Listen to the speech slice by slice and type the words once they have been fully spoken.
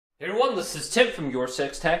Hey everyone, this is Tim from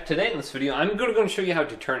YourSixTech. Today in this video, I'm going to show you how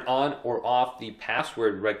to turn on or off the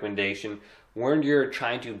password recommendation when you're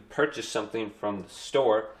trying to purchase something from the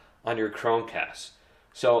store on your Chromecast.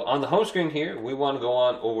 So on the home screen here, we want to go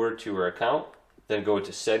on over to our account, then go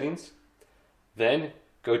to settings, then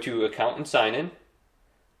go to account and sign in,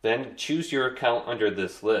 then choose your account under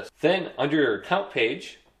this list. Then under your account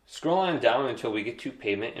page, scroll on down until we get to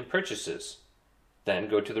payment and purchases. Then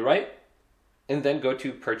go to the right, and then go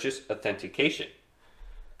to purchase authentication.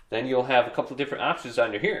 Then you'll have a couple different options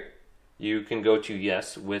under here. You can go to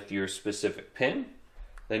yes with your specific PIN,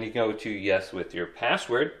 then you go to yes with your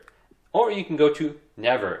password, or you can go to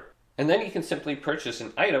never. And then you can simply purchase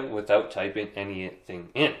an item without typing anything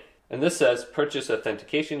in. And this says purchase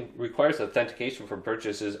authentication requires authentication for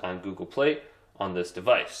purchases on Google Play on this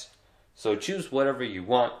device. So choose whatever you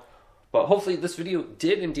want. But hopefully this video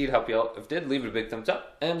did indeed help you out. If it did, leave it a big thumbs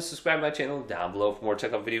up and subscribe to my channel down below for more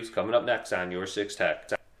tech videos coming up next on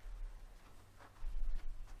YourSixTech.